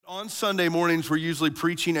On Sunday mornings, we're usually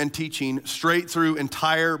preaching and teaching straight through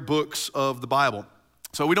entire books of the Bible.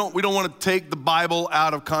 So we don't want to take the Bible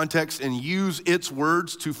out of context and use its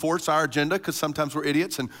words to force our agenda, because sometimes we're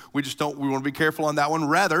idiots and we want to be careful on that one.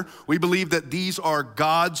 Rather, we believe that these are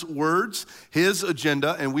God's words, his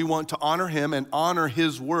agenda, and we want to honor him and honor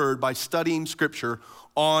his word by studying scripture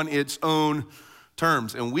on its own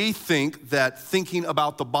terms. And we think that thinking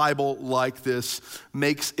about the Bible like this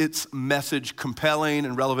makes its message compelling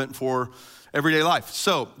and relevant for everyday life.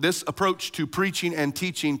 So this approach to preaching and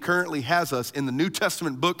teaching currently has us in the New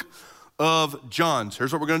Testament book of John. So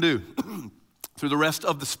here's what we're going to do. Through the rest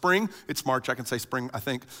of the spring, it's March, I can say spring, I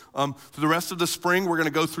think. Through the rest of the spring, we're going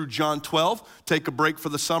to go through John 12, take a break for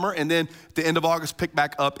the summer, and then at the end of August, pick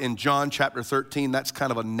back up in John chapter 13. That's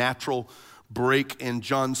kind of a natural break in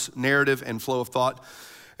John's narrative and flow of thought.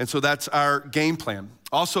 And so that's our game plan.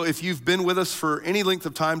 Also, if you've been with us for any length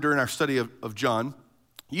of time during our study of John,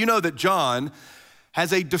 you know that John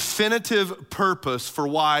has a definitive purpose for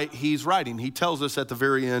why he's writing. He tells us at the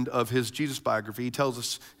very end of his Jesus biography, he tells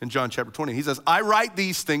us in John chapter 20, he says, I write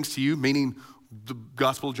these things to you, meaning the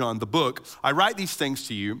Gospel of John, the book, I write these things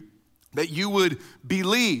to you that you would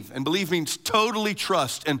believe, and believe means totally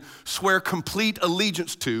trust and swear complete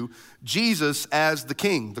allegiance to Jesus as the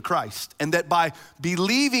King, the Christ, and that by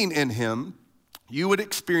believing in him, you would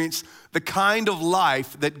experience the kind of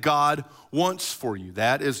life that God wants for you.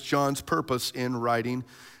 That is John's purpose in writing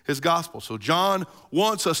his gospel. So John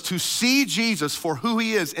wants us to see Jesus for who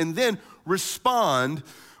he is and then respond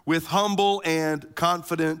with humble and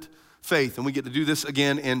confident faith. And we get to do this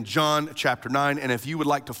again in John chapter 9. And if you would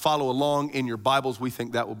like to follow along in your Bibles, we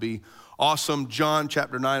think that will be awesome. John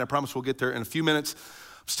chapter 9, I promise we'll get there in a few minutes.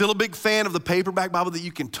 I'm still a big fan of the paperback Bible that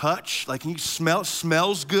you can touch, like you smell,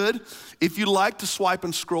 smells good. If you like to swipe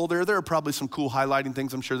and scroll there are probably some cool highlighting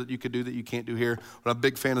things I'm sure that you could do that you can't do here. But I'm a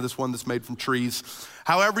big fan of this one that's made from trees.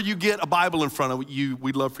 However you get a Bible in front of you,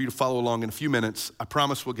 we'd love for you to follow along in a few minutes. I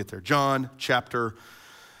promise we'll get there. John chapter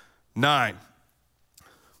 9.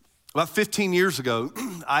 About 15 years ago,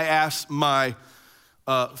 I asked my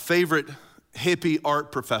favorite hippie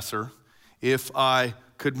art professor if I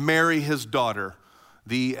could marry his daughter,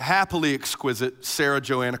 the happily exquisite Sarah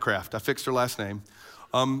Joanna Kraft. I fixed her last name.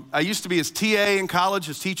 I used to be his TA in college,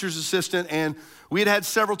 his teacher's assistant, and we had had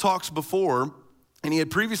several talks before, and he had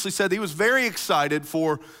previously said that he was very excited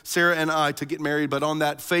for Sarah and I to get married, but on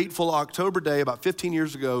that fateful October day about 15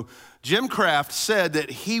 years ago, Jim Kraft said that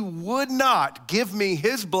he would not give me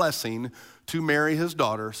his blessing to marry his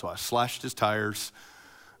daughter, so I slashed his tires.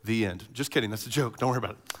 The end. Just kidding, that's a joke, don't worry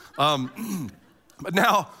about it. But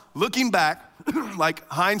now, looking back, like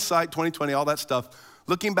hindsight, 2020, all that stuff,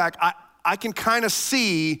 looking back, I can kind of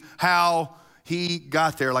see how he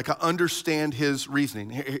got there, like I understand his reasoning.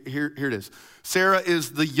 Here it is. Sarah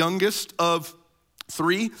is the youngest of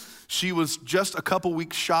three. She was just a couple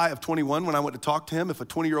weeks shy of 21 when I went to talk to him. If a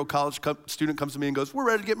 20-year-old college student comes to me and goes, we're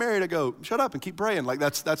ready to get married, I go, shut up and keep praying. Like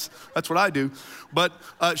that's what I do. But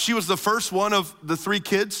she was the first one of the three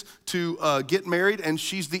kids to get married, and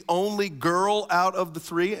she's the only girl out of the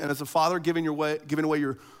three. And as a father, giving away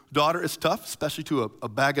your daughter is tough, especially to a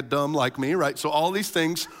bag of dumb like me, right? So all these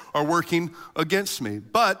things are working against me.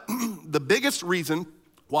 But the biggest reason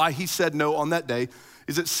why he said no on that day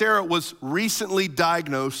is that Sarah was recently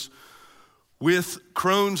diagnosed with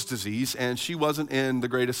Crohn's disease, and she wasn't in the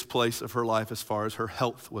greatest place of her life as far as her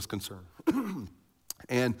health was concerned.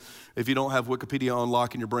 And if you don't have Wikipedia on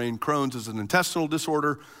lock in your brain, Crohn's is an intestinal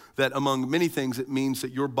disorder that, among many things, it means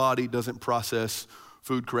that your body doesn't process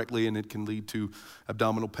food correctly, and it can lead to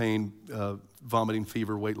abdominal pain, vomiting,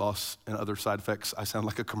 fever, weight loss, and other side effects. I sound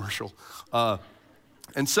like a commercial.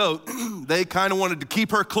 And so they kind of wanted to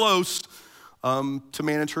keep her close to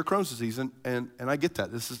manage her Crohn's disease, and I get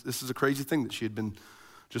that. This is a crazy thing that she had been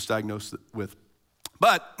just diagnosed with.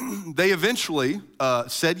 But they eventually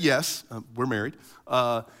said yes, we're married,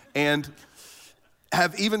 and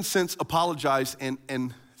have even since apologized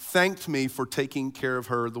and thanked me for taking care of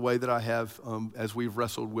her the way that I have as we've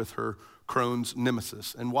wrestled with her Crohn's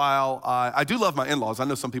nemesis. And while I do love my in-laws, I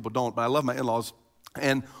know some people don't, but I love my in-laws,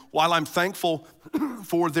 and while I'm thankful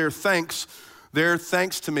for their thanks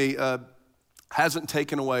to me hasn't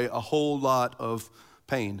taken away a whole lot of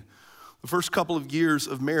pain. The first couple of years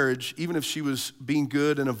of marriage, even if she was being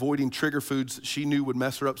good and avoiding trigger foods that she knew would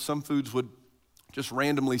mess her up, some foods would just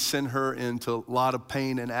randomly send her into a lot of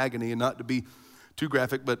pain and agony. And not to be too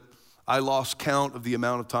graphic, but I lost count of the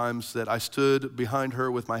amount of times that I stood behind her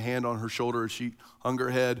with my hand on her shoulder as she hung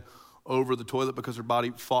her head over the toilet because her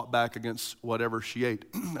body fought back against whatever she ate.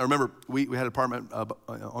 I remember we had an apartment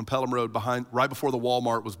on Pelham Road right before the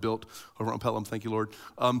Walmart was built over on Pelham, thank you, Lord.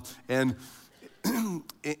 And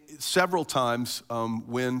several times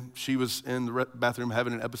when she was in the bathroom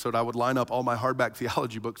having an episode, I would line up all my hardback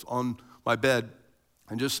theology books on my bed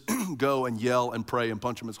and just go and yell and pray and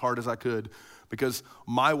punch them as hard as I could, because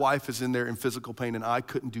my wife is in there in physical pain and I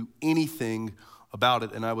couldn't do anything about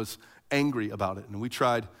it, and I was angry about it. And we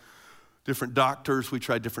tried different doctors, we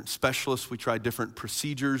tried different specialists, we tried different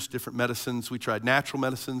procedures, different medicines, we tried natural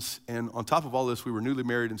medicines, and on top of all this, we were newly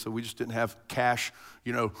married, and so we just didn't have cash,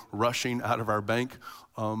 rushing out of our bank.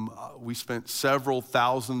 We spent several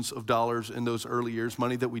thousands of dollars in those early years,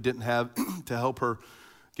 money that we didn't have to help her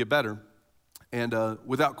get better. And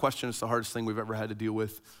without question, it's the hardest thing we've ever had to deal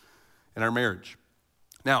with in our marriage.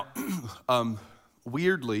 Now,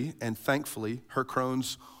 weirdly and thankfully, her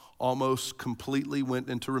Crohn's almost completely went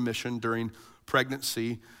into remission during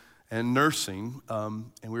pregnancy and nursing.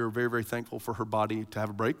 And we were very, very thankful for her body to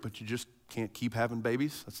have a break, but you just can't keep having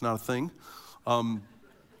babies. That's not a thing.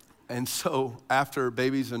 And so after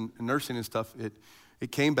babies and nursing and stuff,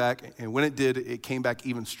 it came back. And when it did, it came back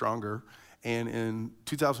even stronger. And in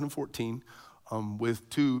 2014, with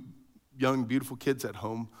two young, beautiful kids at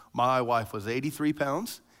home, my wife was 83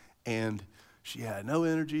 pounds, and she had no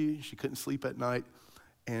energy. She couldn't sleep at night.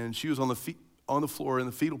 And she was on the floor in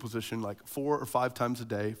the fetal position like 4 or 5 times a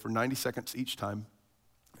day for 90 seconds each time.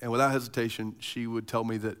 And without hesitation, she would tell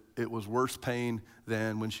me that it was worse pain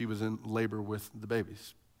than when she was in labor with the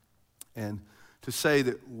babies. And to say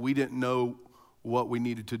that we didn't know what we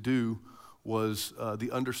needed to do was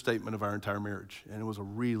the understatement of our entire marriage. And it was a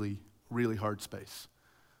really, really hard space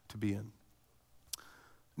to be in.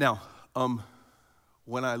 Now,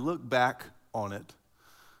 when I look back on it,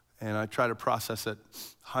 and I try to process it,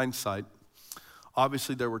 hindsight,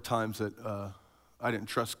 obviously there were times that I didn't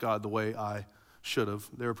trust God the way I should have.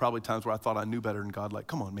 There were probably times where I thought I knew better than God, like,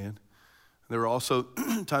 come on, man. There were also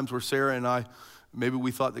times where Sarah and I, maybe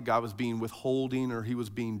we thought that God was being withholding or he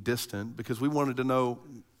was being distant because we wanted to know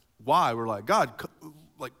why. We're like, God,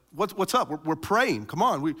 like, what's up? We're praying. Come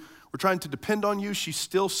on. We're trying to depend on you. She's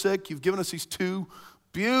still sick. You've given us these 2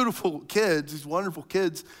 beautiful kids, these wonderful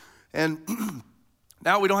kids, and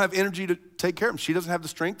now we don't have energy to take care of them. She doesn't have the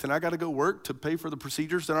strength, and I got to go work to pay for the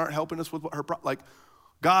procedures that aren't helping us with her like,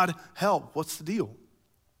 God, help. What's the deal?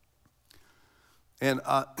 And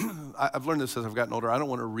I've learned this as I've gotten older. I don't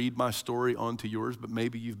want to read my story onto yours, but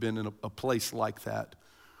maybe you've been in a place like that.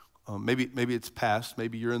 Maybe it's past.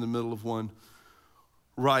 Maybe you're in the middle of one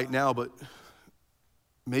right now, but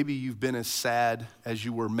maybe you've been as sad as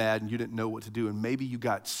you were mad and you didn't know what to do, and maybe you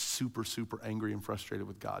got super, super angry and frustrated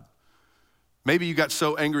with God. Maybe you got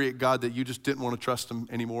so angry at God that you just didn't want to trust him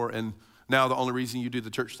anymore, and now the only reason you do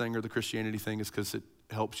the church thing or the Christianity thing is because it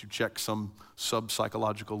helps you check some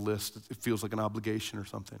sub-psychological list. It feels like an obligation or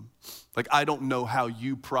something. Like, I don't know how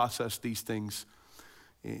you process these things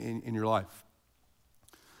in your life.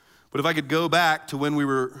 But if I could go back to when we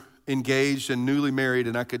were engaged and newly married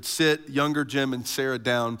and I could sit younger Jim and Sarah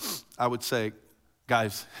down, I would say,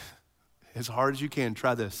 guys, as hard as you can,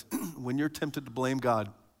 try this. When you're tempted to blame God,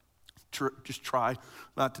 just try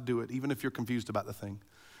not to do it, even if you're confused about the thing.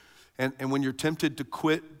 And when you're tempted to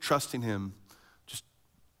quit trusting him, just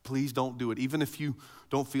please don't do it, even if you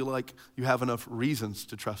don't feel like you have enough reasons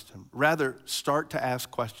to trust him. Rather, start to ask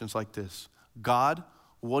questions like this. God,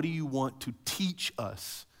 what do you want to teach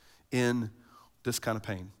us in this kind of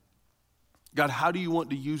pain? God, how do you want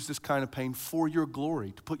to use this kind of pain for your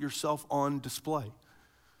glory, to put yourself on display?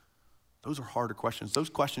 Those are harder questions. Those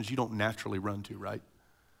questions you don't naturally run to, right?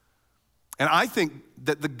 And I think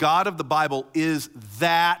that the God of the Bible is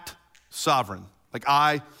that sovereign. Like,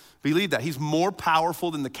 I believe that. He's more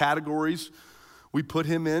powerful than the categories we put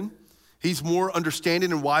him in. He's more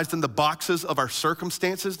understanding and wise than the boxes of our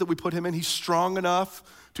circumstances that we put him in. He's strong enough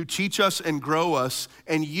to teach us and grow us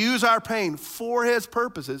and use our pain for his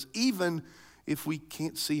purposes, even if we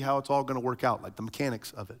can't see how it's all going to work out, like the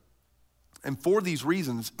mechanics of it. And for these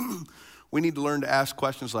reasons, we need to learn to ask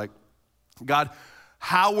questions like, God,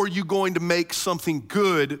 how are you going to make something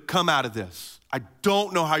good come out of this? I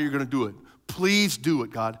don't know how you're going to do it. Please do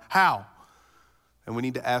it, God. How? And we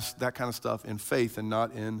need to ask that kind of stuff in faith and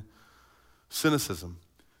not in cynicism.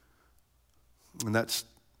 And that's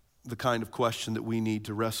the kind of question that we need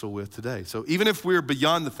to wrestle with today. So even if we're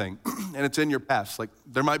beyond the thing and it's in your past, like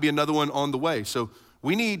there might be another one on the way. So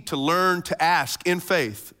we need to learn to ask in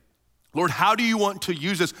faith, Lord, how do you want to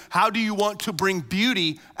use this? How do you want to bring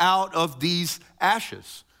beauty out of these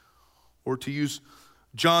ashes? Or to use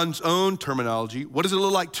John's own terminology, what does it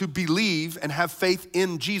look like to believe and have faith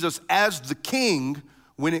in Jesus as the King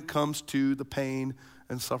when it comes to the pain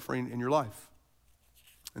and suffering in your life?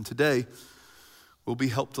 And today, we'll be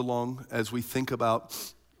helped along as we think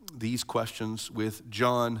about these questions with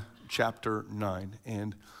John chapter 9.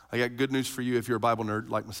 And I got good news for you if you're a Bible nerd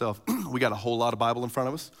like myself. We got a whole lot of Bible in front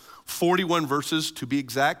of us, 41 verses to be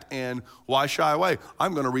exact, and why shy away?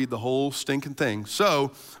 I'm gonna read the whole stinking thing.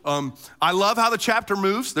 So I love how the chapter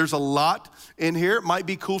moves. There's a lot in here. It might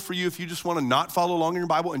be cool for you if you just wanna not follow along in your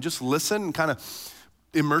Bible and just listen and kind of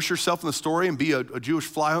immerse yourself in the story and be a Jewish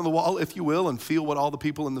fly on the wall, if you will, and feel what all the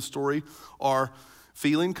people in the story are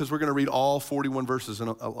feeling, because we're gonna read all 41 verses, and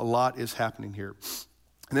a lot is happening here.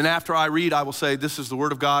 And then after I read, I will say, this is the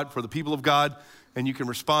word of God for the people of God, and you can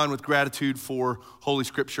respond with gratitude for Holy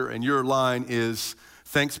Scripture, and your line is,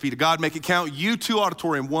 thanks be to God, make it count. You too,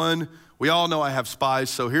 auditorium 1, we all know I have spies,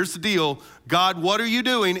 so here's the deal. God, what are you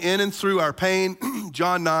doing in and through our pain?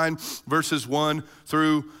 John 9, verses 1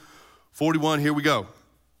 through 41, here we go.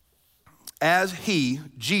 As he,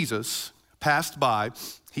 Jesus, passed by,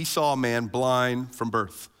 he saw a man blind from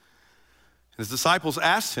birth. And his disciples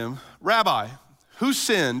asked him, Rabbi, who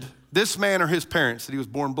sinned, this man or his parents, that he was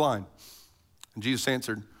born blind? And Jesus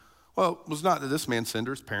answered, well, it was not that this man sinned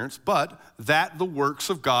or his parents, but that the works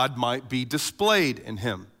of God might be displayed in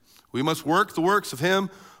him. We must work the works of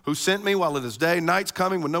him who sent me while it is day. Night's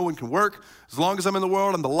coming when no one can work. As long as I'm in the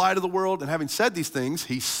world, I'm the light of the world. And having said these things,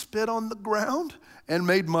 he spit on the ground and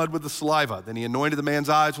made mud with the saliva. Then he anointed the man's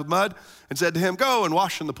eyes with mud and said to him, go and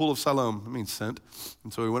wash in the pool of Siloam. That means sent.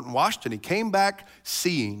 And so he went and washed, and he came back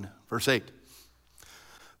seeing. Verse 8.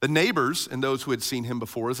 The neighbors and those who had seen him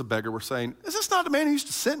before as a beggar were saying, is this not the man who used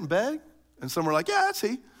to sit and beg? And some were like, yeah, that's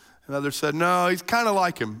he. And others said, no, he's kind of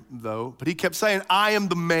like him, though. But he kept saying, I am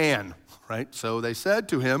the man, right? So they said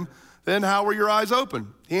to him, then how were your eyes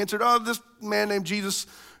open? He answered, oh, this man named Jesus,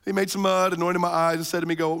 he made some mud, anointed my eyes, and said to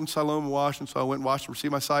me, go in Siloam and wash. And so I went and washed and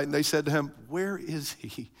received my sight. And they said to him, where is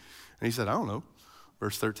he? And he said, I don't know.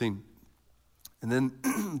 Verse 13. And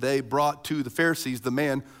then they brought to the Pharisees the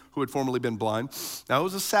man who had formerly been blind. Now it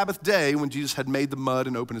was a Sabbath day when Jesus had made the mud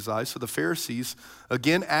and opened his eyes. So the Pharisees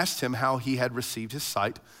again asked him how he had received his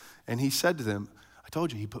sight. And he said to them, I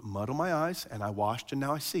told you, he put mud on my eyes and I washed and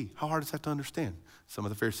now I see. How hard is that to understand? Some of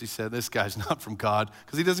the Pharisees said, this guy's not from God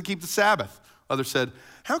because he doesn't keep the Sabbath. Others said,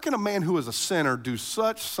 how can a man who is a sinner do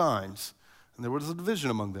such signs? And there was a division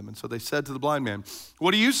among them. And so they said to the blind man,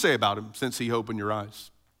 what do you say about him since he opened your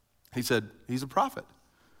eyes? He said, he's a prophet.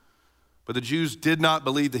 But the Jews did not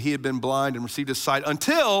believe that he had been blind and received his sight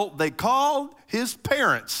until they called his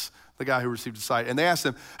parents, the guy who received his sight, and they asked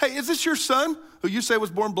him, hey, is this your son who you say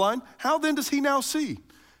was born blind? How then does he now see?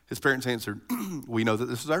 His parents answered, we know that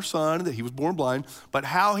this is our son and that he was born blind, but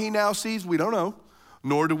how he now sees, we don't know,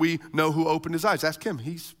 nor do we know who opened his eyes. Ask him,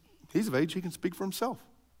 he's of age, he can speak for himself.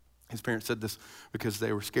 His parents said this because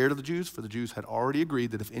they were scared of the Jews, for the Jews had already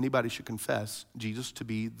agreed that if anybody should confess Jesus to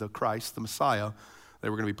be the Christ, the Messiah, they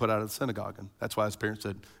were going to be put out of the synagogue. And that's why his parents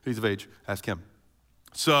said, he's of age, ask him.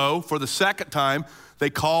 So for the second time, they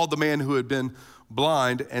called the man who had been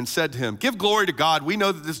blind and said to him, give glory to God. We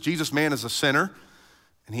know that this Jesus man is a sinner.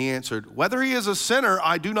 And he answered, whether he is a sinner,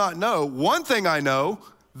 I do not know. One thing I know,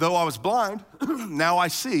 though I was blind, now I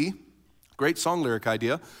see. Great song lyric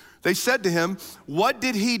idea. They said to him, what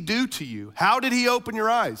did he do to you? How did he open your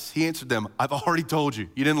eyes? He answered them, I've already told you.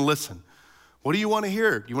 You didn't listen. What do you want to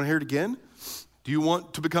hear? Do you want to hear it again? Do you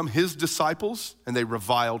want to become his disciples? And they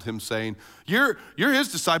reviled him, saying, you're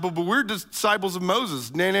his disciple, but we're disciples of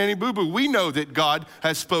Moses. Nanny boo-boo. We know that God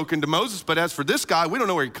has spoken to Moses, but as for this guy, we don't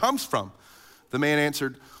know where he comes from. The man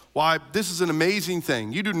answered, why, this is an amazing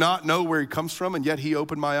thing. You do not know where he comes from, and yet he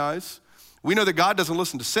opened my eyes. We know that God doesn't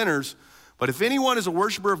listen to sinners, but if anyone is a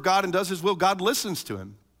worshiper of God and does his will, God listens to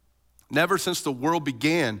him. Never since the world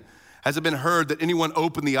began has it been heard that anyone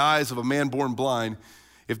opened the eyes of a man born blind.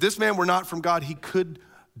 If this man were not from God, he could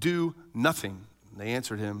do nothing. And they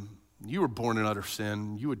answered him, you were born in utter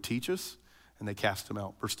sin. You would teach us? And they cast him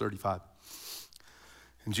out. Verse 35.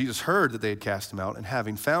 And Jesus heard that they had cast him out, and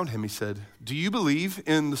having found him, he said, do you believe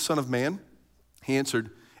in the Son of Man? He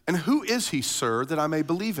answered, and who is he, sir, that I may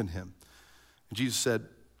believe in him? And Jesus said,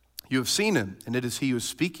 you have seen him, and it is he who is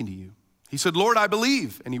speaking to you. He said, Lord, I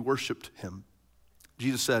believe, and he worshiped him.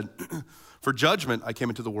 Jesus said, for judgment I came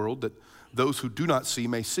into the world, that those who do not see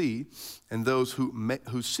may see, and those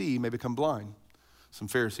who see may become blind. Some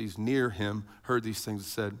Pharisees near him heard these things and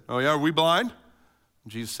said, oh yeah, are we blind?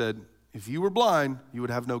 And Jesus said, if you were blind, you would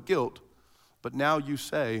have no guilt. But now you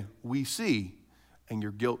say, we see, and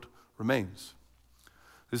your guilt remains.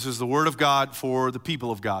 This is the word of God for the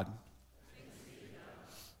people of God.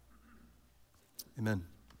 Amen.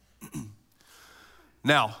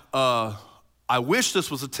 Now, I wish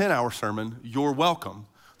this was a 10-hour sermon. You're welcome.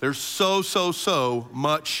 There's so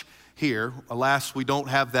much here. Alas, we don't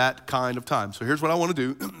have that kind of time. So here's what I want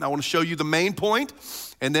to do. I want to show you the main point,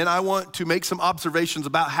 and then I want to make some observations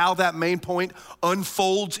about how that main point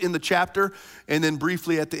unfolds in the chapter. And then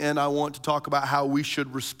briefly at the end, I want to talk about how we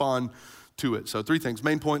should respond to it. So 3 things.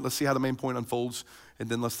 Main point, let's see how the main point unfolds, and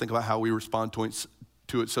then let's think about how we respond to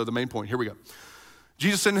it. So the main point, here we go.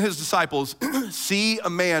 Jesus and his disciples see a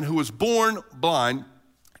man who was born blind.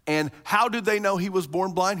 And how did they know he was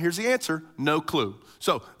born blind? Here's the answer, no clue.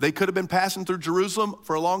 So they could have been passing through Jerusalem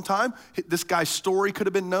for a long time. This guy's story could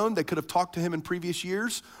have been known. They could have talked to him in previous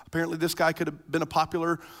years. Apparently this guy could have been a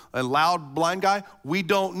popular and loud blind guy. We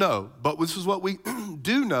don't know, but this is what we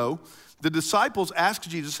do know. The disciples asked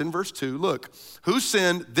Jesus in verse 2, look, who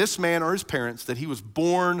sinned, this man or his parents, that he was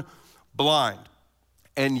born blind?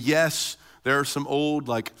 And yes, there are some old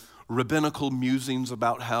rabbinical musings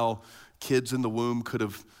about how kids in the womb could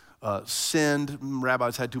have sinned.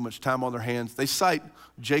 Rabbis had too much time on their hands. They cite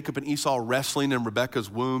Jacob and Esau wrestling in Rebekah's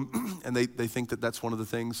womb, and they think that that's one of the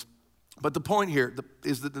things. But the point here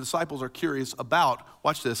is that the disciples are curious about,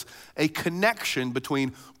 watch this, a connection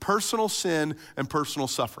between personal sin and personal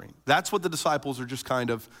suffering. That's what the disciples are just kind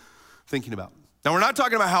of thinking about. Now, we're not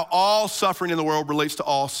talking about how all suffering in the world relates to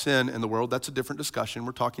all sin in the world. That's a different discussion.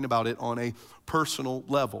 We're talking about it on a personal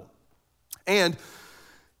level. And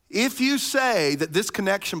if you say that this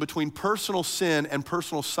connection between personal sin and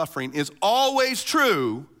personal suffering is always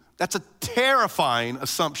true, that's a terrifying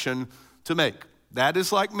assumption to make. That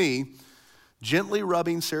is like me gently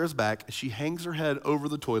rubbing Sarah's back as she hangs her head over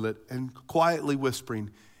the toilet and quietly whispering,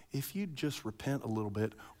 if you'd just repent a little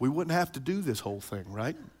bit, we wouldn't have to do this whole thing,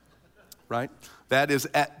 right? Right? That is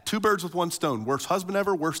at 2 birds with 1 stone. Worst husband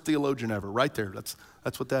ever, worst theologian ever. Right there. That's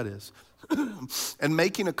what that is. And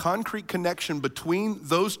making a concrete connection between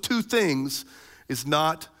those 2 things is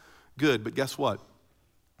not good. But guess what?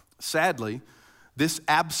 Sadly, this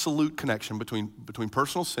absolute connection between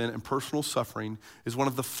personal sin and personal suffering is one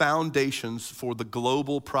of the foundations for the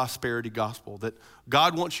global prosperity gospel. That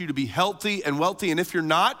God wants you to be healthy and wealthy, and if you're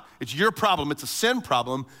not, it's your problem. It's a sin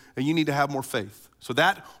problem, and you need to have more faith. So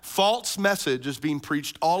that false message is being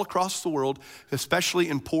preached all across the world, especially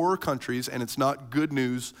in poorer countries, and it's not good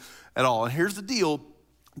news at all. And here's the deal.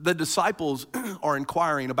 The disciples are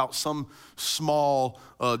inquiring about some small,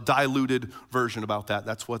 diluted version about that.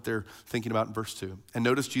 That's what they're thinking about in verse 2. And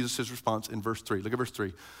notice Jesus' response in verse 3. Look at verse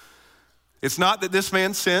 3. It's not that this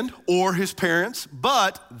man sinned or his parents,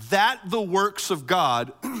 but that the works of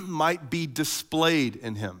God might be displayed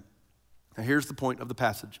in him. Now here's the point of the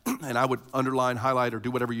passage, and I would underline, highlight, or do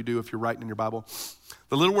whatever you do if you're writing in your Bible.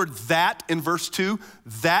 The little word that in verse 2,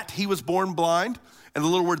 that he was born blind, and the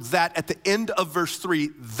little word that at the end of verse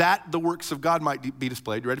 3, that the works of God might be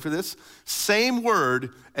displayed. You ready for this? Same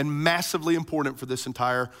word and massively important for this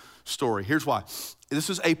entire story. Here's why. This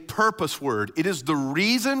is a purpose word. It is the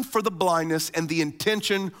reason for the blindness and the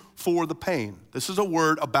intention for the pain. This is a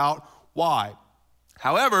word about why.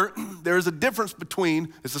 However, there is a difference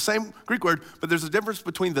between, it's the same Greek word, but there's a difference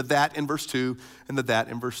between the that in verse 2 and the that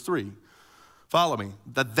in verse 3. Follow me.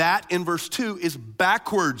 The that in verse 2 is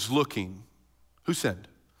backwards looking. Who sinned?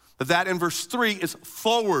 The that in verse 3 is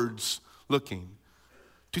forwards looking.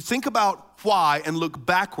 To think about why and look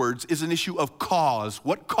backwards is an issue of cause.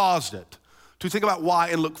 What caused it? To think about why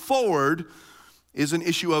and look forward is an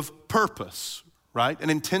issue of purpose, right? An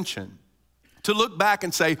intention. To look back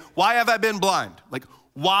and say, why have I been blind? Like,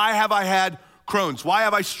 why have I had Crohn's? Why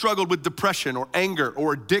have I struggled with depression or anger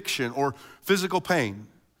or addiction or physical pain?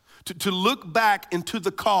 To look back into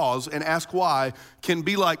the cause and ask why can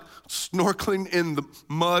be like snorkeling in the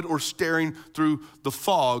mud or staring through the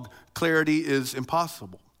fog. Clarity is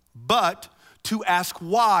impossible. But to ask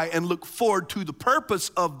why and look forward to the purpose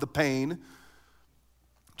of the pain,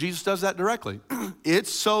 Jesus does that directly.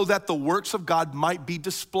 It's so that the works of God might be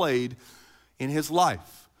displayed in his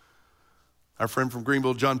life. Our friend from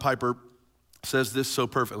Greenville, John Piper, says this so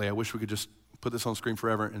perfectly. I wish we could just put this on screen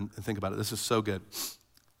forever and think about it. This is so good.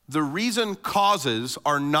 The reason causes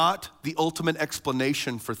are not the ultimate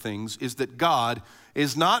explanation for things is that God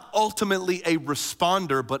is not ultimately a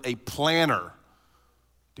responder, but a planner.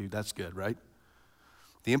 Dude, that's good, right?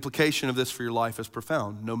 The implication of this for your life is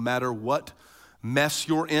profound. No matter what mess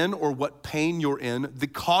you're in or what pain you're in, the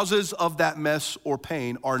causes of that mess or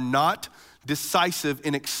pain are not decisive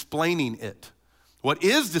in explaining it. What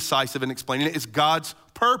is decisive in explaining it is God's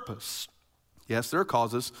purpose. Yes, there are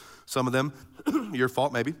causes, some of them your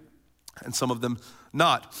fault maybe, and some of them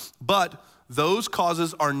not. But those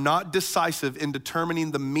causes are not decisive in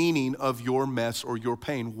determining the meaning of your mess or your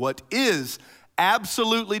pain. What is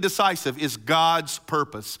absolutely decisive is God's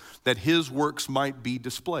purpose, that his works might be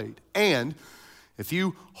displayed. And if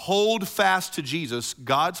you hold fast to Jesus,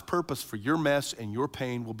 God's purpose for your mess and your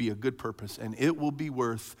pain will be a good purpose, and it will be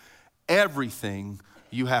worth everything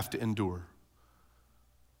you have to endure.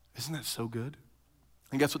 Isn't that so good?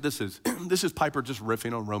 And guess what this is? This is Piper just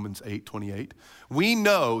riffing on Romans 8:28. We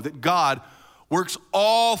know that God works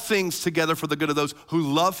all things together for the good of those who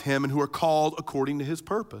love him and who are called according to his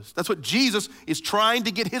purpose. That's what Jesus is trying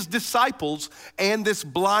to get his disciples and this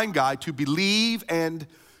blind guy to believe and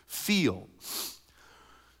feel.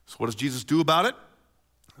 So what does Jesus do about it?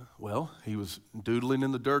 Well, he was doodling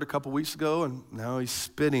in the dirt a couple weeks ago, and now he's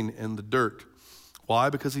spitting in the dirt. Why?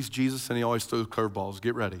 Because he's Jesus and he always throws curveballs.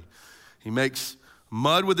 Get ready. He makes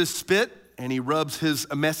mud with his spit, and he rubs his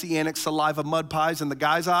messianic saliva mud pies in the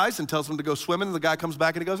guy's eyes and tells him to go swimming. And the guy comes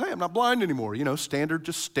back and he goes, hey, I'm not blind anymore. You know, standard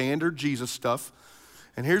Jesus stuff.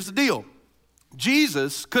 And here's the deal.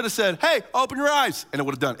 Jesus could have said, hey, open your eyes. And it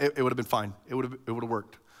would have done. It would have been fine. It would have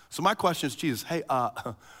worked. So my question is, Jesus, hey,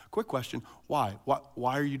 quick question. Why?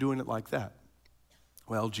 Why are you doing it like that?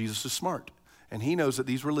 Well, Jesus is smart. And he knows that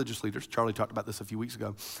these religious leaders, Charlie talked about this a few weeks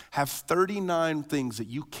ago, have 39 things that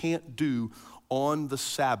you can't do on the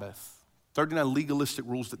Sabbath, 39 legalistic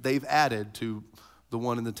rules that they've added to the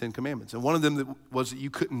one in the 10 Commandments. And one of them was that you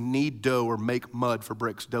couldn't knead dough or make mud for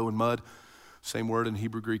bricks. Dough and mud, same word in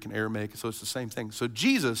Hebrew, Greek, and Aramaic, so it's the same thing. So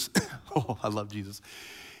Jesus, oh, I love Jesus.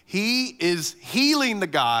 He is healing the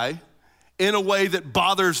guy in a way that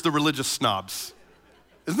bothers the religious snobs.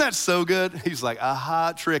 Isn't that so good? He's like,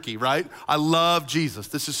 aha, tricky, right? I love Jesus.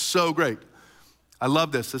 This is so great. I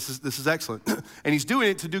love this. This is excellent. And he's doing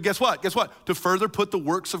it to do, guess what? Guess what? To further put the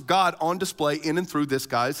works of God on display in and through this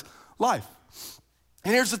guy's life.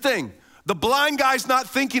 And here's the thing. The blind guy's not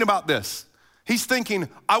thinking about this. He's thinking,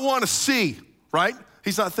 I want to see, right?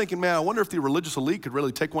 He's not thinking, man, I wonder if the religious elite could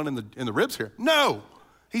really take one in the ribs here. No,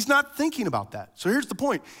 he's not thinking about that. So here's the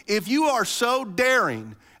point. If you are so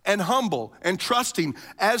daring and humble and trusting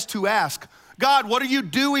as to ask, God, what are you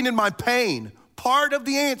doing in my pain? Part of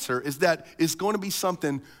the answer is that it's going to be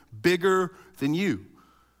something bigger than you,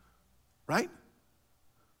 right?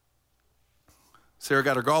 Sarah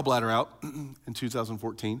got her gallbladder out in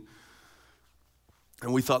 2014,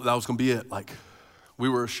 and we thought that was going to be it. Like, we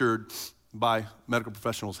were assured by medical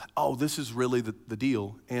professionals, oh, this is really the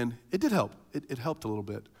deal, and it did help. It helped a little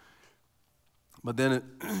bit. But then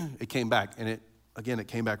it came back, and it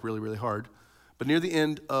came back really, really hard. But near the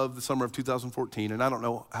end of the summer of 2014, and I don't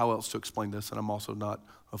know how else to explain this, and I'm also not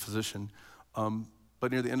a physician,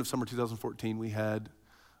 but near the end of summer 2014, we had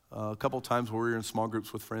a couple of times where we were in small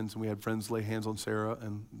groups with friends, and we had friends lay hands on Sarah,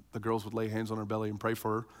 and the girls would lay hands on her belly and pray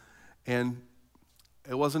for her. And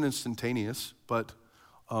it wasn't instantaneous, but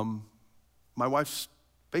my wife's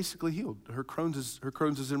basically healed. Her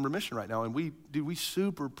Crohn's is in remission right now, and we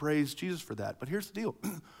super praise Jesus for that. But here's the deal.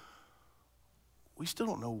 We still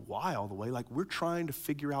don't know why all the way. Like, we're trying to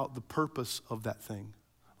figure out the purpose of that thing.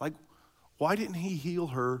 Like, why didn't he heal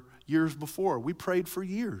her years before? We prayed for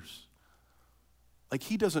years. Like,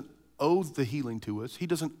 he doesn't owe the healing to us. He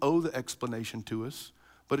doesn't owe the explanation to us,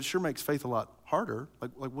 but it sure makes faith a lot harder.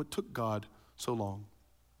 Like what took God so long?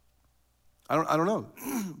 I don't know.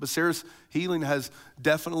 But Sarah's healing has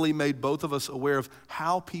definitely made both of us aware of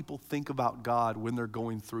how people think about God when they're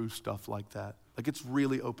going through stuff like that. Like, it's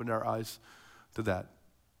really opened our eyes to that.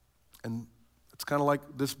 And it's kind of like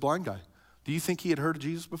this blind guy. Do you think he had heard of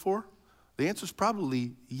Jesus before? The answer is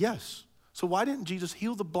probably yes. So why didn't Jesus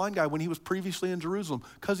heal the blind guy when he was previously in Jerusalem?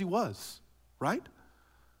 Because he was, right?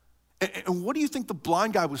 And what do you think the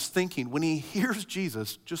blind guy was thinking when he hears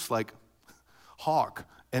Jesus just like hawk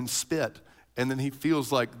and spit, and then he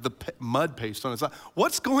feels like the mud paste on his eye?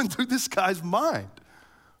 What's going through this guy's mind,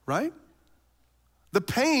 right? The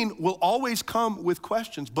pain will always come with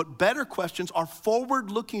questions, but better questions are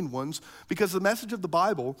forward-looking ones, because the message of the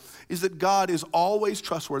Bible is that God is always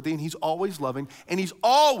trustworthy, and he's always loving, and he's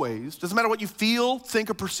always, doesn't matter what you feel, think,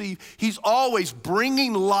 or perceive, he's always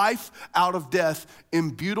bringing life out of death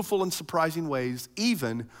in beautiful and surprising ways,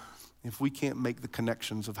 even if we can't make the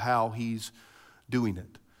connections of how he's doing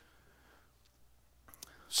it.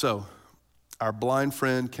 So, our blind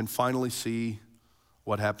friend can finally see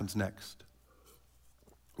what happens next.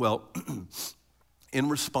 Well, in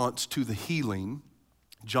response to the healing,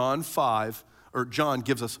 John 5, John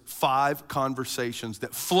gives us 5 conversations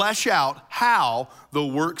that flesh out how the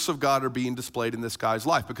works of God are being displayed in this guy's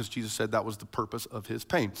life, because Jesus said that was the purpose of his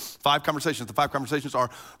pain. 5 conversations. The 5 conversations are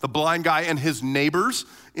the blind guy and his neighbors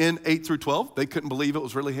in 8 through 12. They couldn't believe it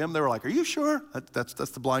was really him. They were like, are you sure? That's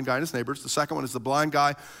the blind guy and his neighbors. The second one is the blind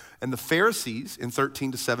guy and the Pharisees in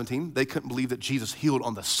 13 to 17. They couldn't believe that Jesus healed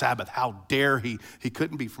on the Sabbath. How dare he? He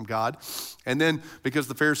couldn't be from God. And then, because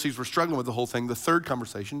the Pharisees were struggling with the whole thing, the third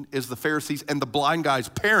conversation is the Pharisees and the blind guy's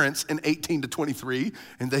parents in 18 to 23,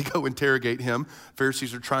 and they go interrogate him.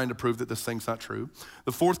 Pharisees are trying to prove that this thing's not true.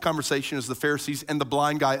 The fourth conversation is the Pharisees and the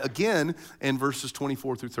blind guy again in verses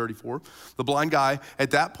 24 through 34. The blind guy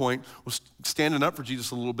at that point was standing up for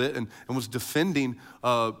Jesus a little bit and was defending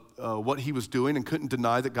what he was doing and couldn't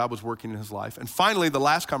deny that God was working in his life. And finally, the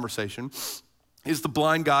last conversation is the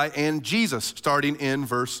blind guy and Jesus, starting in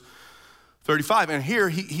verse 35. And here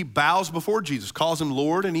he bows before Jesus, calls him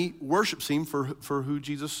Lord, and he worships him for who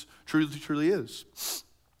Jesus truly is.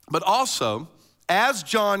 But also, as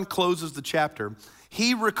John closes the chapter,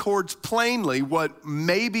 he records plainly what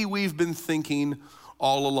maybe we've been thinking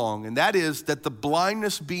all along, and that is that the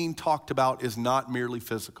blindness being talked about is not merely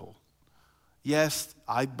physical. Yes,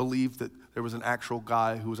 I believe that there was an actual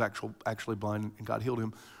guy who was actually blind and God healed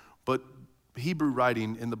him, but Hebrew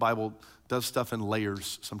writing in the Bible does stuff in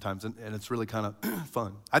layers sometimes, and it's really kind of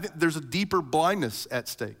fun. I think there's a deeper blindness at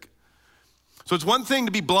stake. So it's one thing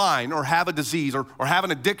to be blind or have a disease or have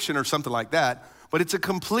an addiction or something like that, but it's a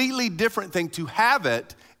completely different thing to have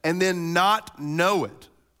it and then not know it,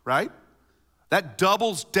 right? That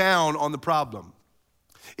doubles down on the problem.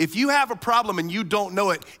 If you have a problem and you don't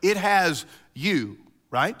know it, it has you,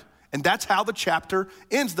 right? And that's how the chapter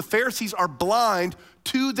ends. The Pharisees are blind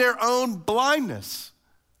to their own blindness.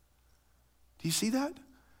 Do you see that?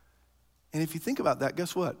 And if you think about that,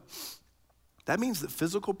 guess what? That means that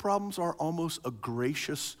physical problems are almost a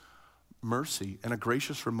gracious mercy and a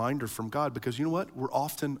gracious reminder from God, because you know what? We're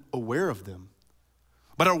often aware of them.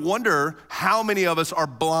 But I wonder how many of us are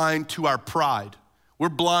blind to our pride. We're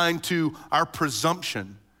blind to our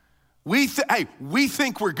presumption. We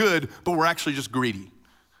think we're good, but we're actually just greedy.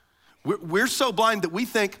 We're so blind that we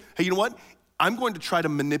think, hey, you know what? I'm going to try to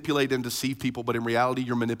manipulate and deceive people, but in reality,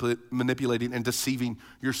 you're manipulating and deceiving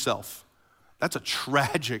yourself. That's a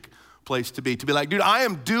tragic place to be like, dude, I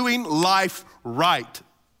am doing life right.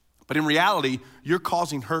 But in reality, you're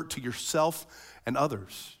causing hurt to yourself and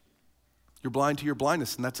others. You're blind to your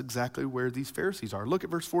blindness, and that's exactly where these Pharisees are. Look at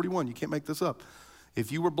verse 41. You can't make this up.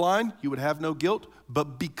 If you were blind, you would have no guilt,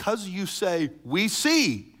 but because you say, we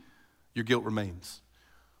see, your guilt remains.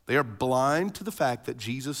 They are blind to the fact that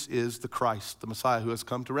Jesus is the Christ, the Messiah who has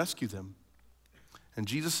come to rescue them. And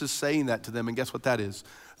Jesus is saying that to them, and guess what that is?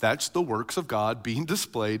 That's the works of God being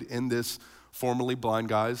displayed in this formerly blind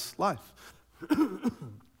guy's life.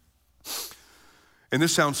 And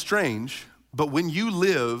this sounds strange, but when you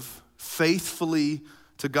live faithfully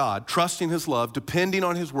to God, trusting his love, depending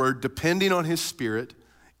on his word, depending on his spirit,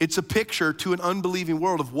 it's a picture to an unbelieving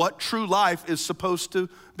world of what true life is supposed to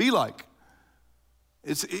be like.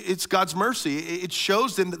 It's God's mercy. It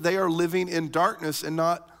shows them that they are living in darkness and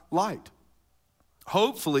not light.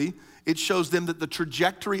 Hopefully, it shows them that the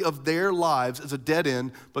trajectory of their lives is a dead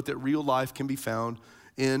end, but that real life can be found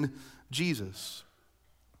in Jesus.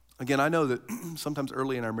 Again, I know that sometimes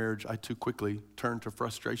early in our marriage, I too quickly turn to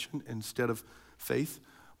frustration instead of faith.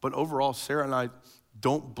 But overall, Sarah and I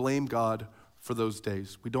don't blame God for those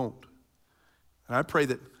days. We don't. And I pray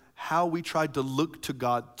that how we tried to look to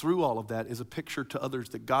God through all of that is a picture to others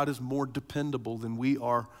that God is more dependable than we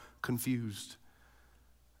are confused.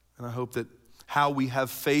 And I hope that how we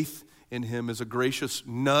have faith in him is a gracious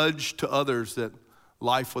nudge to others that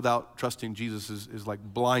life without trusting Jesus is like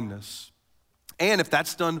blindness. And if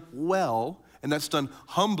that's done well, and that's done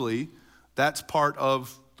humbly, that's part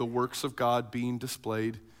of the works of God being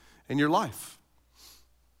displayed in your life.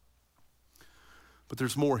 But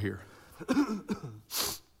there's more here.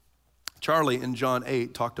 Charlie in John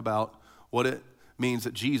 8 talked about what it means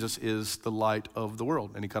that Jesus is the light of the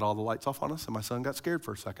world. And he cut all the lights off on us, and my son got scared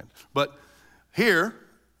for a second. But here,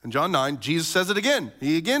 in John 9, Jesus says it again.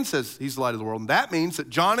 He again says he's the light of the world. And that means that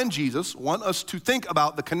John and Jesus want us to think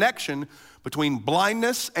about the connection between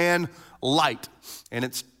blindness and light. And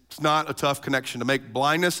it's not a tough connection to make.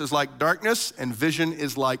 Blindness is like darkness, and vision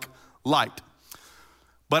is like light.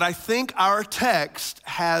 But I think our text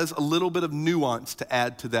has a little bit of nuance to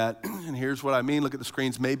add to that. And here's what I mean. Look at the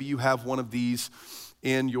screens. Maybe you have one of these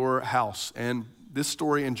in your house. And this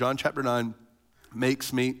story in John chapter 9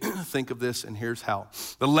 makes me think of this, and here's how.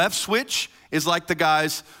 The left switch is like the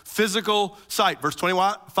guy's physical sight. Verse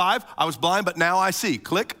 25, I was blind, but now I see.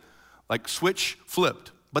 Click. like switch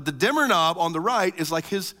flipped. But the dimmer knob on the right is like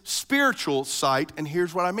his spiritual sight, and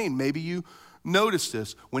here's what I mean. Maybe you notice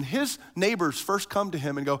this. When his neighbors first come to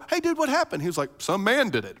him and go, hey, dude, what happened? He was like, some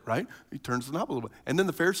man did it, right? He turns the knob a little bit. And then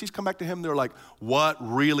the Pharisees come back to him. They're like, what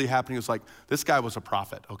really happened? He was like, this guy was a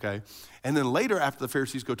prophet, okay? And then later, after the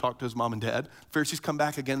Pharisees go talk to his mom and dad, the Pharisees come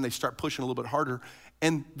back again, and they start pushing a little bit harder.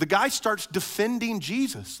 And the guy starts defending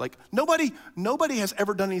Jesus. Like, nobody has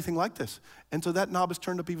ever done anything like this. And so that knob is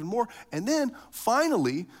turned up even more. And then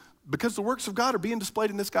finally, because the works of God are being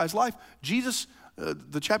displayed in this guy's life,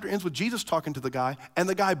 the chapter ends with Jesus talking to the guy, and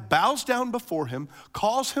the guy bows down before him,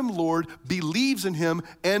 calls him Lord, believes in him,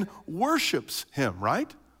 and worships him,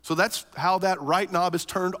 right? So that's how that right knob is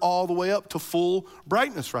turned all the way up to full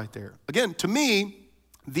brightness right there. Again, to me,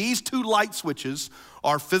 these two light switches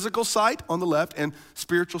are physical sight on the left and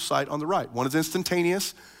spiritual sight on the right. One is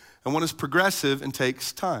instantaneous, and one is progressive and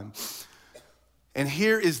takes time. And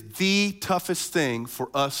here is the toughest thing for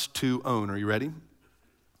us to own. Are you ready?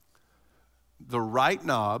 The right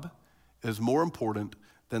knob is more important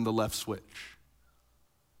than the left switch.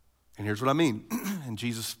 And here's what I mean. And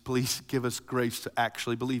Jesus, please give us grace to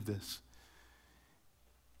actually believe this.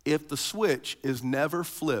 If the switch is never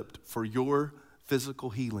flipped for your physical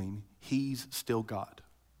healing, he's still God.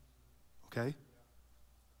 Okay?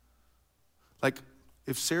 Like,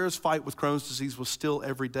 if Sarah's fight with Crohn's disease was still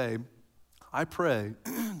every day, I pray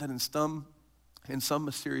that in some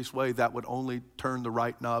mysterious way that would only turn the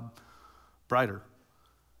right knob brighter.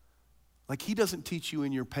 Like, he doesn't teach you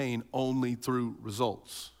in your pain only through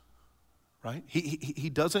results, right? He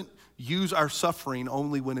doesn't use our suffering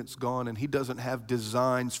only when it's gone, and he doesn't have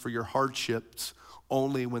designs for your hardships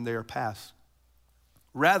only when they are past.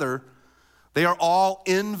 Rather, they are all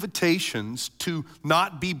invitations to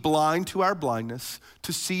not be blind to our blindness,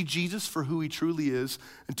 to see Jesus for who he truly is,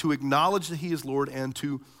 and to acknowledge that he is Lord and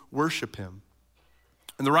to worship him.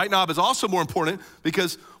 And the right knob is also more important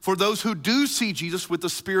because for those who do see Jesus with the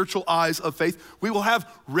spiritual eyes of faith, we will have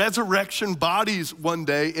resurrection bodies one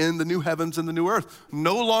day in the new heavens and the new earth,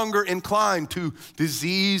 no longer inclined to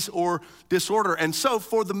disease or disorder. And so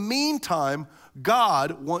for the meantime,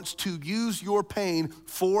 God wants to use your pain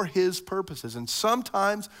for his purposes. And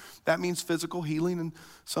sometimes that means physical healing, and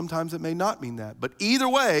sometimes it may not mean that. But either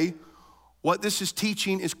way, what this is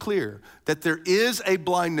teaching is clear, that there is a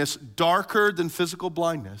blindness darker than physical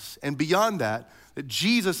blindness. And beyond that, that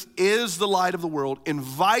Jesus is the light of the world,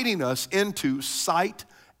 inviting us into sight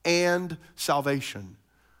and salvation.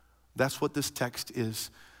 That's what this text is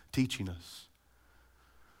teaching us.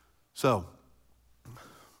 So,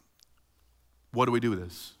 what do we do with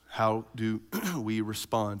this? How do we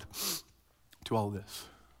respond to all of this?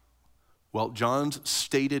 Well, John's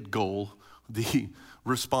stated goal, the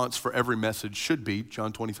response for every message should be,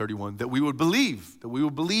 John 20:31, that we would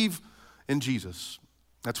believe in Jesus.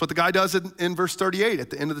 That's what the guy does in verse 38 at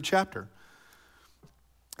the end of the chapter.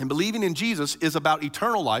 And believing in Jesus is about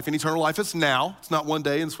eternal life, and eternal life is now. It's not one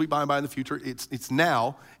day and sweet by and by in the future. It's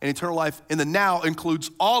now, and eternal life in the now includes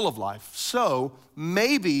all of life. So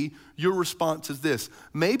maybe your response is this.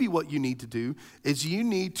 Maybe what you need to do is you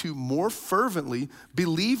need to more fervently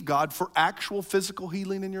believe God for actual physical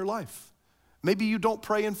healing in your life. Maybe you don't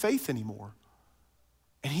pray in faith anymore,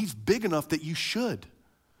 and he's big enough that you should.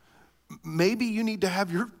 Maybe you need to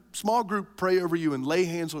have your small group pray over you and lay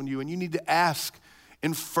hands on you, and you need to ask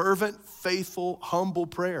in fervent, faithful, humble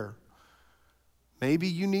prayer. Maybe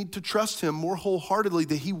you need to trust him more wholeheartedly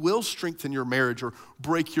that he will strengthen your marriage or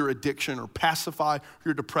break your addiction or pacify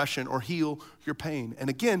your depression or heal your pain.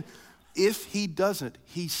 And again, if he doesn't,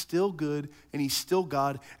 he's still good and he's still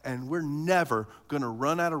God, and we're never gonna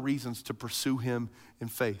run out of reasons to pursue him in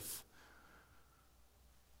faith.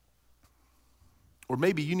 Or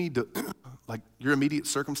maybe you need to, like your immediate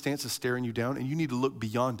circumstance is staring you down, and you need to look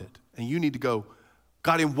beyond it. And you need to go,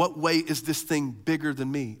 God, in what way is this thing bigger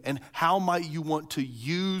than me? And how might you want to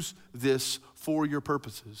use this for your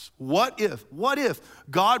purposes? What if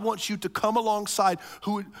God wants you to come alongside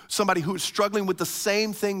somebody who is struggling with the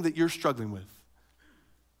same thing that you're struggling with?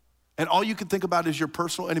 And all you can think about is your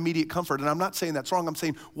personal and immediate comfort. And I'm not saying that's wrong. I'm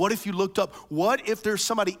saying, what if you looked up? What if there's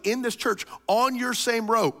somebody in this church on your same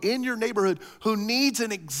row, in your neighborhood, who needs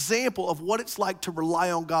an example of what it's like to rely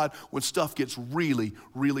on God when stuff gets really,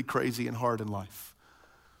 really crazy and hard in life?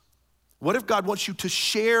 What if God wants you to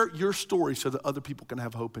share your story so that other people can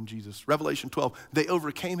have hope in Jesus? Revelation 12, they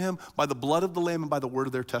overcame him by the blood of the Lamb and by the word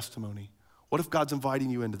of their testimony. What if God's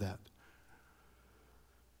inviting you into that?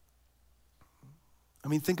 I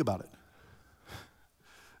mean, think about it.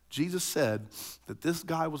 Jesus said that this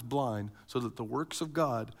guy was blind so that the works of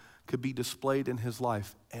God could be displayed in his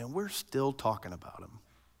life, and we're still talking about him.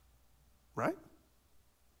 right?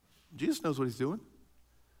 Jesus knows what he's doing.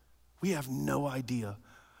 We have no idea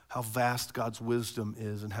how vast God's wisdom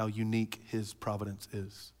is and how unique his providence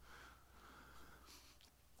is.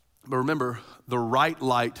 But remember, the right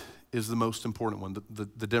light is the most important one,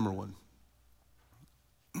 the dimmer one.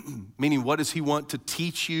 Meaning, what does he want to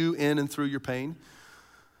teach you in and through your pain?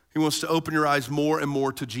 He wants to open your eyes more and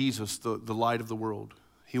more to Jesus, the light of the world.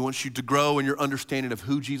 He wants you to grow in your understanding of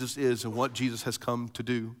who Jesus is and what Jesus has come to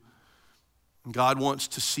do. God wants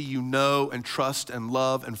to see you know and trust and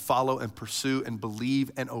love and follow and pursue and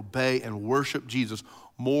believe and obey and worship Jesus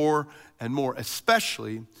more and more,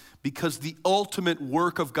 especially because the ultimate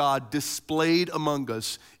work of God displayed among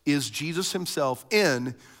us is Jesus himself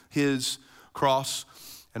in his cross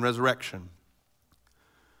and resurrection.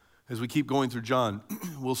 As we keep going through John,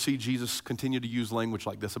 we'll see Jesus continue to use language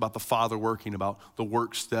like this about the Father working, about the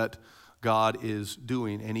works that God is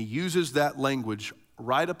doing. And he uses that language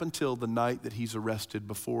right up until the night that he's arrested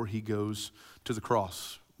before he goes to the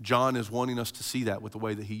cross. John is wanting us to see that with the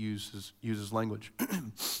way that he uses language.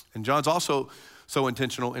 And John's also so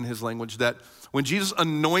intentional in his language that when Jesus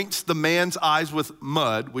anoints the man's eyes with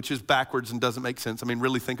mud, which is backwards and doesn't make sense. I mean,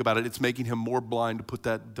 really think about it. It's making him more blind to put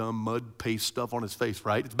that dumb mud paste stuff on his face,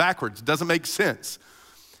 right? It's backwards. It doesn't make sense.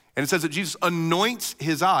 And it says that Jesus anoints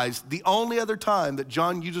his eyes. The only other time that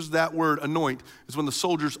John uses that word anoint is when the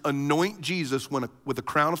soldiers anoint Jesus with a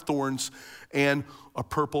crown of thorns and a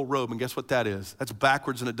purple robe. And guess what that is? That's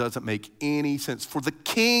backwards and it doesn't make any sense. For the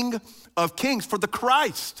King of Kings, for the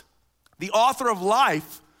Christ, the author of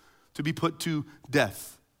life, to be put to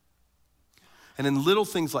death. And in little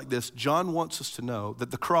things like this, John wants us to know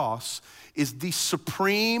that the cross is the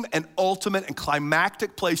supreme and ultimate and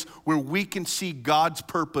climactic place where we can see God's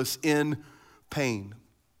purpose in pain.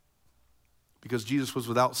 Because Jesus was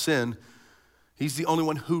without sin, he's the only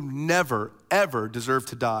one who never, ever deserved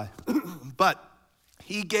to die. But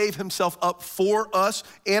he gave himself up for us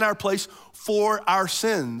in our place for our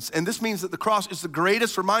sins. And this means that the cross is the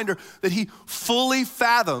greatest reminder that he fully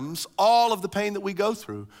fathoms all of the pain that we go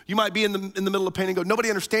through. You might be in the middle of pain and go, nobody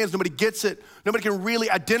understands, nobody gets it, nobody can really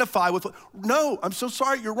identify with what. No, I'm so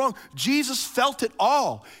sorry, you're wrong. Jesus felt it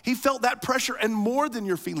all. He felt that pressure and more than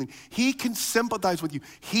you're feeling. He can sympathize with you.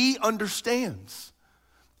 He understands.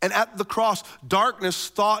 And at the cross, darkness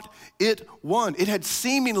thought it won. It had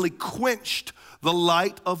seemingly quenched the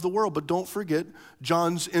light of the world. But don't forget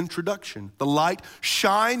John's introduction. The light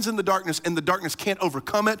shines in the darkness, and the darkness can't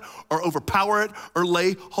overcome it or overpower it or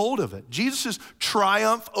lay hold of it. Jesus'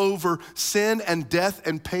 triumph over sin and death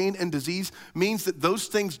and pain and disease means that those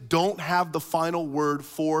things don't have the final word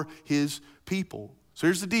for his people. So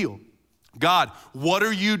here's the deal. God, what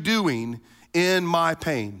are you doing in my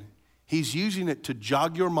pain? He's using it to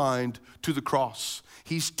jog your mind to the cross.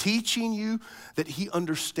 He's teaching you that he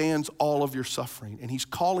understands all of your suffering. And he's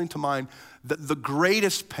calling to mind that the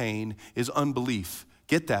greatest pain is unbelief.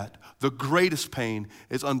 Get that? The greatest pain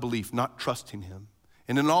is unbelief, not trusting him.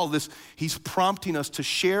 And in all this, he's prompting us to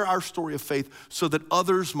share our story of faith so that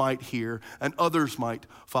others might hear and others might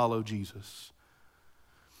follow Jesus.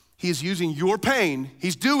 He is using your pain,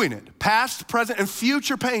 he's doing it, past, present, and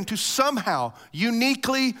future pain to somehow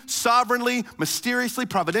uniquely, sovereignly, mysteriously,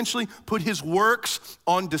 providentially put his works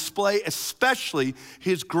on display, especially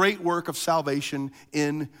his great work of salvation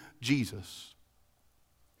in Jesus.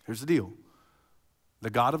 Here's the deal.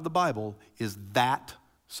 The God of the Bible is that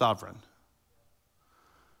sovereign.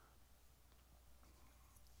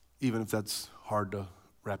 Even if that's hard to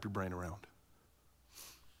wrap your brain around.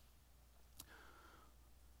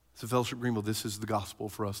 So Fellowship Greenville, this is the gospel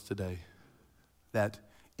for us today. That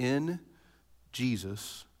in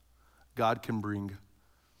Jesus, God can bring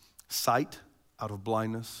sight out of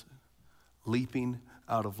blindness, leaping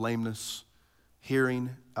out of lameness,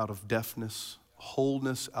 hearing out of deafness,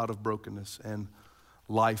 wholeness out of brokenness, and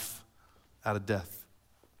life out of death.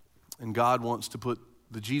 And God wants to put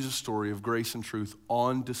the Jesus story of grace and truth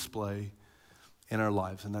on display in our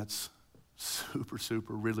lives. And that's super,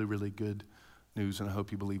 super, really, really good news, and I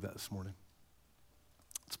hope you believe that this morning.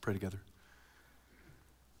 Let's pray together.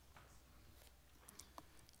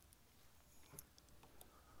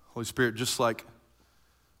 Holy Spirit, just like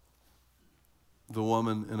the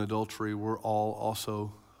woman in adultery, we're all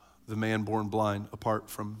also the man born blind apart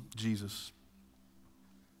from Jesus.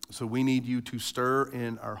 So we need you to stir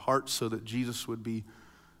in our hearts so that Jesus would be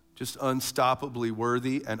just unstoppably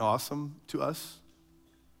worthy and awesome to us.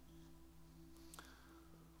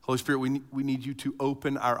 Holy Spirit, we need you to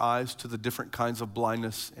open our eyes to the different kinds of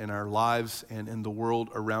blindness in our lives and in the world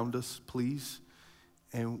around us, please.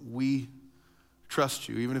 And we trust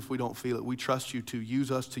you, even if we don't feel it. We trust you to use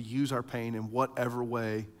us, to use our pain in whatever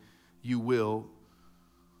way you will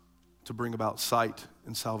to bring about sight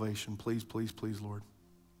and salvation. Please, please, please, Lord.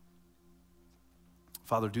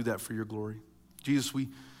 Father, do that for your glory. Jesus, we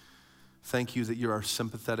thank you that you're our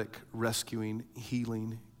sympathetic, rescuing,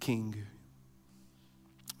 healing King.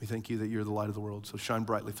 We thank you that you're the light of the world. So shine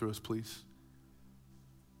brightly through us, please.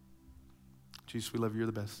 Jesus, we love you. You're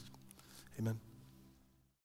the best. Amen.